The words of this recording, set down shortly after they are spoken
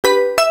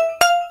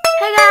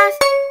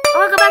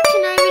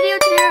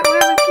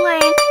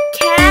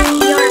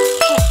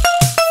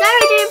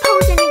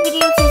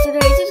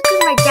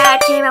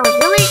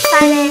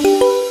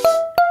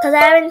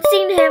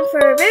for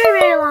a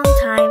very long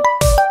time.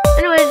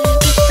 Anyways,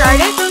 let's get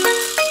started.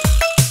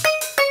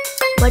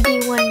 What do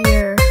you want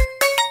your...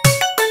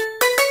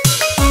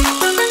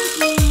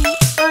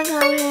 I'll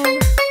call him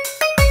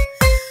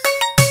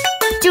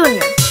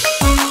Junior.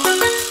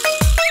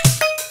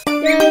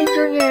 Yay,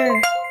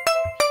 Junior.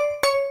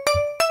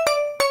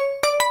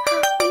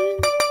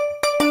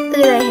 Look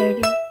at that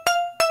hairdo.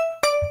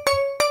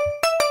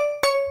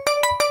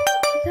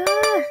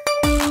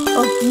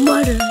 Oh,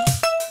 mother.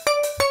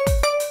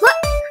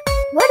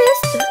 What is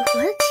this?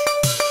 What?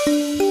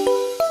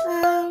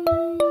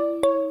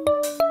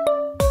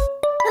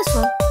 This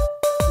one.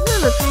 That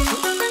looks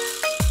cute.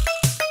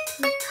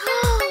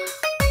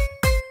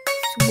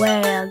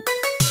 Swag.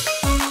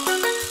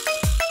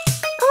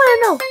 I wanna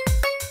know.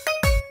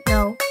 No.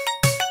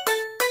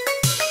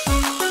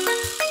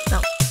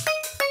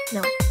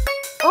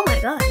 Oh my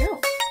god, no.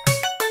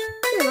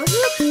 He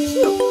looks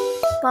cute.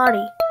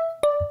 Body.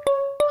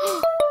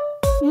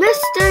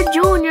 Mr.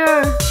 Junior.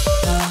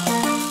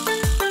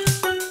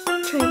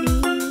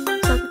 Trainee,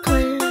 soccer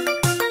player,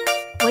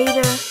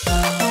 waiter.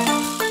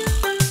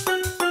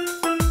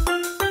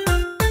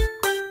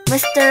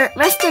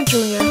 Mr.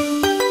 Junior.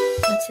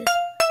 What's this?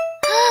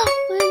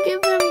 We'll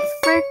give him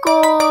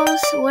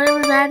freckles,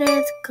 whatever that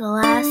is,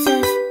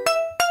 glasses,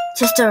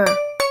 chest hair,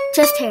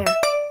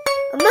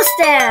 a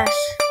mustache,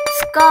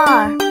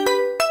 scar.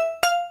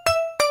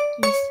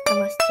 Yes, a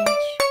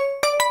mustache.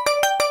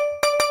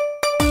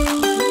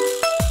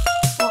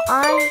 Well,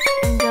 I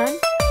am done.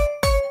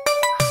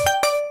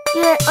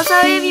 Yeah, oh,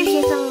 sorry if you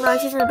hear some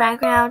noises in the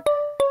background.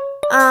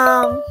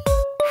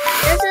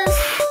 This is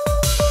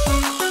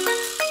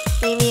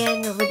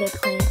Damien over there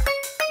playing.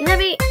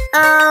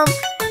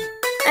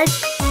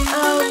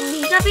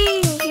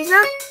 He's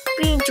not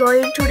being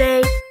joined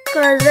today,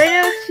 cause right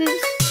now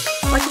he's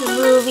watching a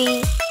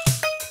movie.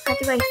 How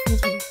do I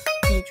feed him?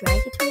 Can I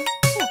drag it to him?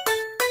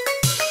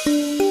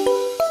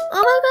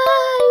 Oh my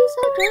god, he's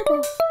so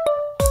adorable.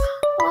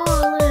 Oh,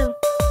 look at him.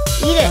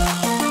 Eat it.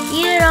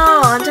 Eat it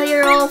all until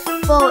you're all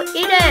full.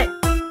 Eat it.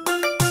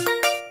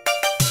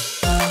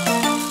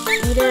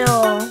 Eat it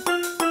all.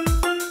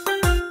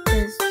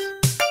 There's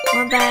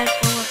one bag,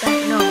 one more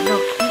bag. No, eat. No,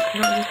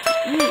 just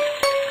eat.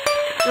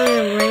 Don't let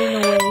it rain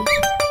away.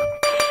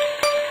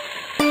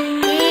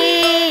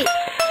 Eat.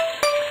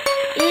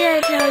 Eat,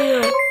 I tell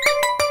you.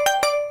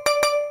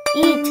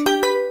 Eat.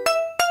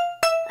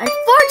 I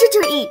forced you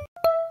to eat.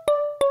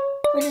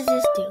 What does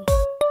this do?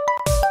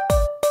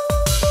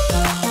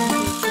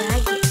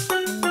 Drag it.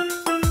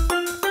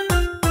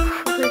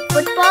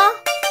 Football?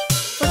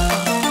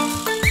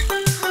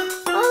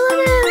 Oh, look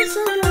at it. It's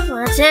so adorable.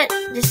 That's it.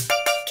 Just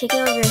kick it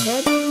over your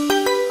head.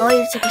 Oh,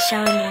 you take a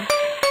shower now.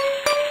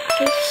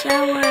 Take a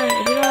shower.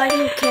 If you don't like it,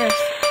 who cares?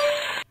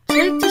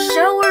 Take the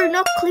shower.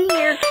 Not clean.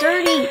 You're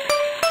dirty.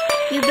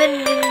 You've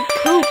been in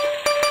poop.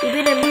 You've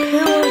been in poo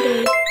all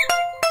day.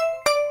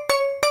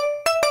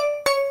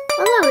 I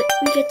love it.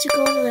 We get to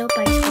go on a little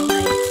bicycle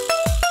ride.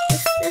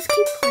 Let's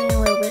keep playing a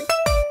little bit.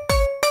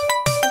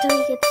 Until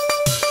he gets...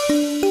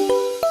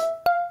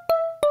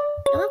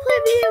 I want to play a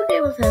video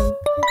game with him.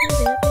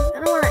 I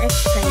don't want to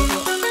exercise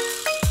yet.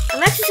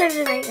 I'm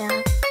exercising right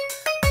now.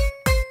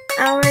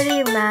 I'm already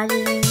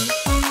imagining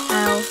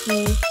how he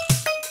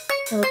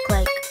will look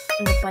like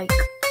in the bike.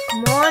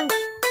 Come on.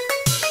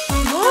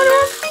 Come on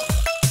up.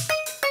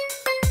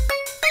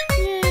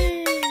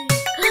 Yay.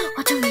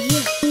 What's over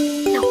here?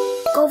 No,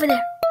 go over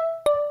there.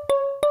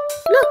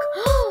 Look,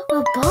 a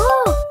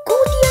ball. Go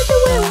the other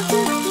way.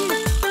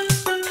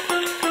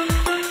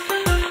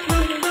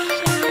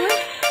 What's over there?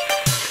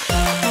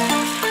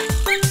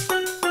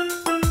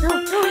 No,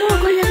 go the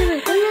other way. Go the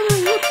other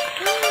way. Look.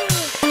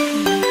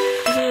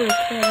 Doesn't really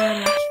care very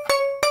much.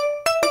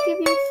 I'll give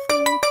you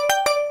food.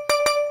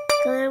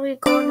 So then we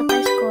go on the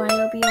bicycle and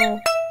you'll be all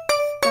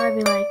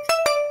starving like.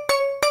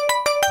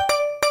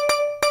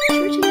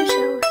 Should we take a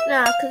shower?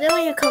 Nah, because then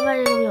when you come out,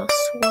 you'll be all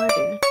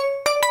sweaty.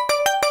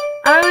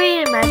 I'm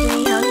already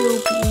imagining how he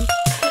will be.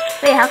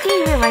 Wait, how can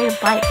you even ride a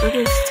bike? Look at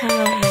his tiny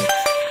little legs.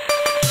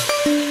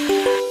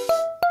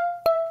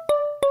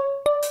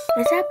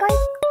 Is that a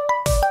bike?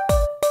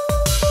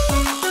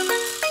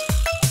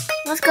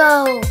 Let's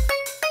go.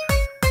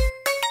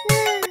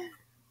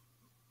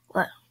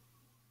 What?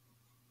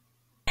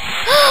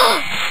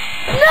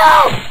 No!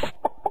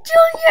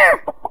 Junior!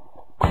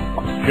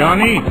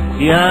 Johnny?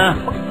 Yeah?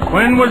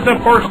 When was the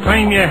first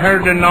time you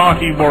heard a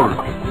naughty word?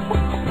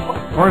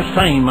 First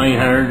time I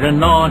heard a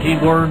naughty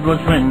word was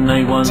when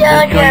I was a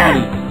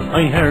child.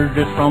 I heard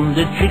it from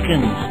the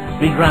chickens.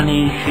 Me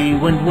granny, she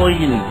went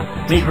wild.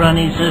 Me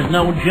granny says,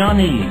 now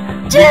Johnny,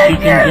 the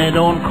chickens they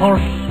don't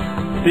curse.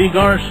 Big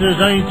horses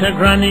I to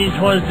granny's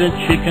was the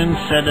chicken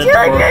said it Junior,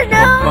 first.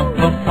 no!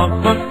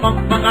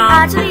 I'm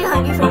actually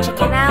hungry for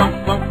chicken now.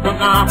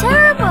 It's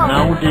terrible.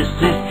 Now this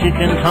is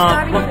chicken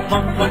talk.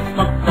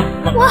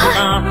 What?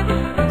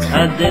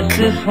 And this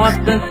is what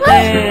they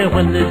say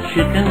when the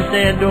chickens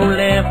they do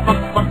laugh.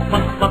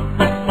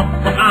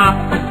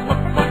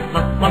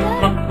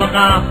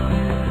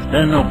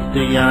 Then up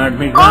the yard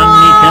me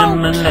granny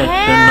came and let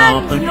them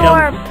off and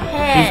shout.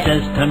 He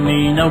says to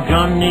me, now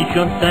Johnny,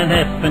 shut that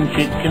effing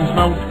chicken's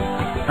mouth.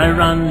 I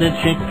ran the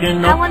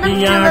chicken up the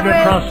yard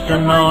across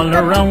and all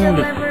around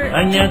it,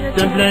 and yet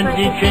the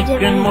bloody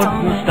chicken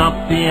wouldn't stop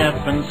the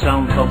effing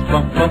sound.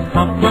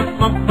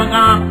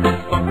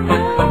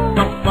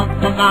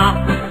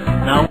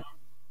 Now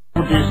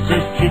this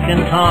is chicken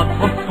talk.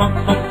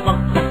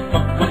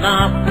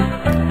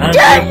 I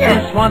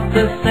just want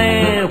to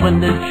say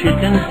when the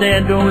chicken's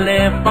there, don't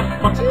laugh.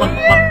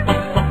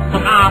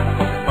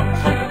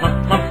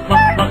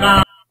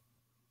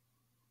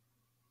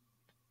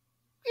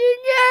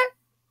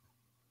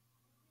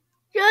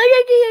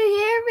 Junior, do you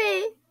hear me?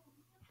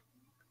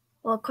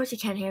 Well, of course he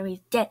can't hear me.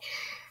 He's dead.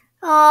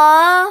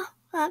 Aww,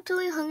 I'm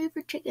totally hungry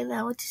for chicken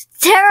now, which is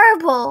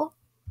terrible.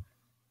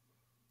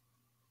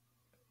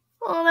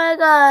 Oh my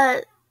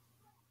god.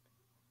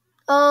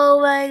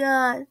 Oh my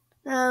god.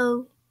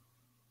 No.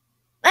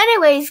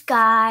 Anyways,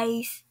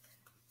 guys.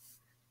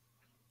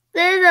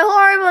 This is a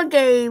horrible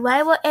game.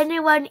 Why would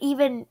anyone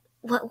even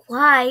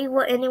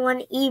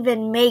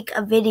make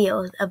a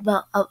video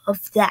about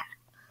of that?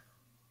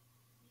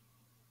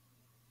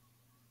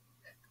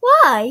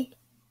 Why?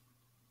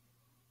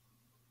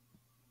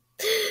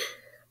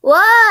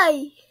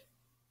 Why?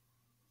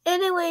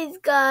 Anyways,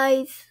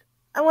 guys,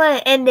 I want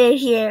to end it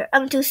here.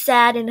 I'm too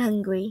sad and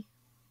hungry.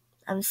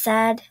 I'm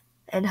sad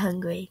and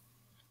hungry.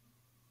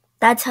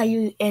 That's how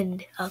you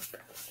end up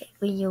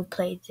when you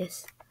play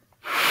this.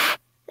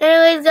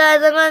 Anyways,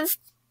 guys, I'm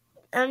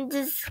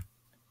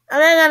not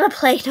gonna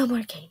play no more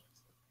games.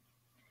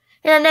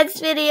 In the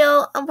next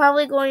video, I'm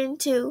probably going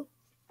to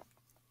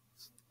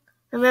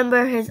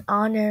remember his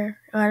honor.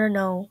 I don't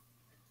know.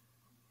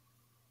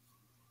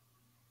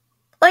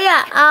 Oh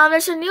yeah,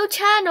 there's a new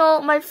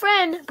channel. My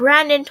friend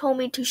Brandon told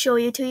me to show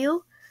it to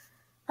you.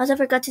 I also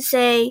forgot to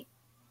say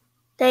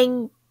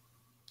thanks.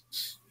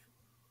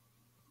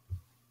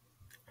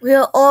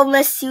 We'll all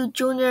miss you,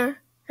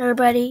 Junior.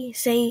 Everybody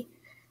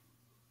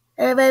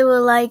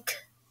will like.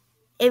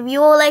 If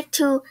you would like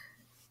to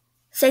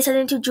say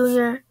something to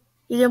Junior,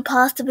 you can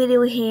pause the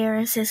video here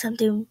and say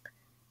something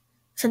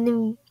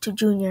to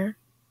Junior.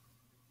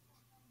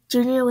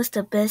 Junior was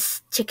the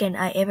best chicken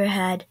I ever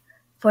had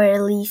for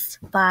at least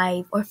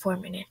 5 or 4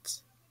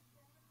 minutes.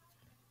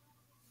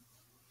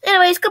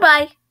 Anyways,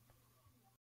 goodbye.